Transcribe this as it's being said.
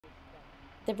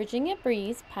The Virginia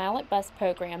Breeze pilot bus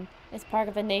program is part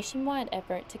of a nationwide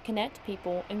effort to connect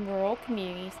people in rural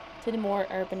communities to the more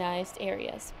urbanized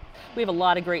areas. We have a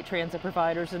lot of great transit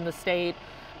providers in the state,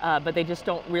 but they just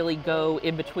don't really go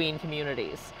in between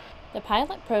communities. The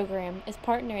pilot program is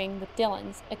partnering with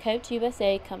Dillon's, a Coach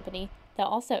USA company that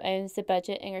also owns the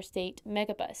Budget Interstate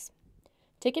Megabus.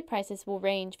 Ticket prices will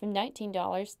range from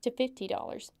 $19 to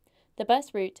 $50. The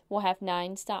bus route will have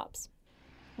 9 stops.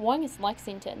 One is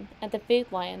Lexington at the Food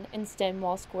Lion in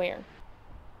Stonewall Square.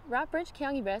 Rockbridge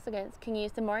County residents can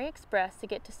use the Murray Express to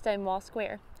get to Stonewall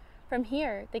Square. From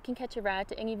here, they can catch a ride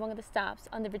to any one of the stops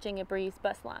on the Virginia Breeze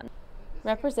bus line.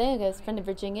 Representatives from the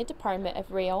Virginia Department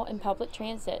of Rail and Public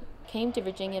Transit came to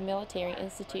Virginia Military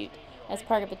Institute as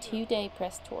part of a 2-day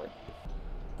press tour.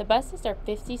 The buses are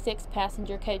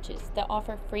 56-passenger coaches that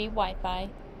offer free Wi-Fi,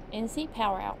 in-seat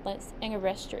power outlets, and a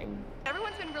restroom.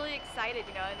 Everyone's been really excited,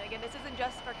 and again, this isn't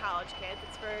just for college kids,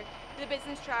 it's for the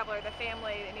business traveler, the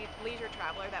family, any leisure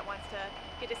traveler that wants to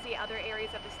get to see other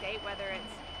areas of the state, whether it's,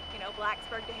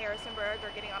 Blacksburg to Harrisonburg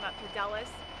or getting on up to Dulles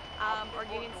or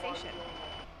Union Station.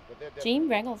 Jean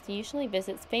Reynolds usually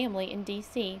visits family in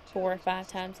D.C. 4 or 5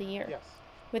 times a year.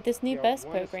 With this new bus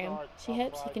program, she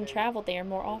hopes he can travel there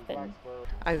more often.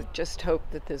 I just hope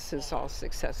that this is all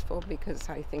successful because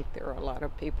I think there are a lot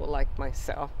of people like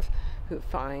myself who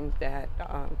find that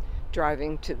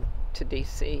driving to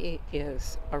D.C.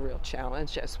 is a real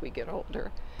challenge as we get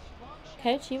older.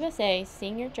 Coach USA's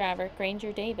senior driver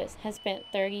Granger Davis has spent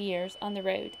 30 years on the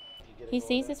road. He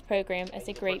sees this program as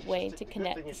a great way to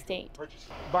connect the state.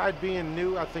 By it being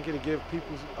new, I think it'll give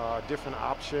people a different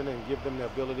option and give them the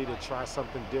ability to try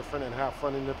something different and have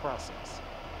fun in the process.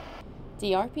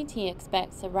 The RPT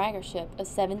expects a ridership of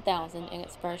 7,000 in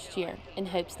its first year and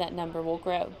hopes that number will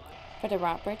grow. For the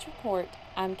Rockbridge Report,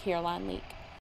 I'm Caroline Leake.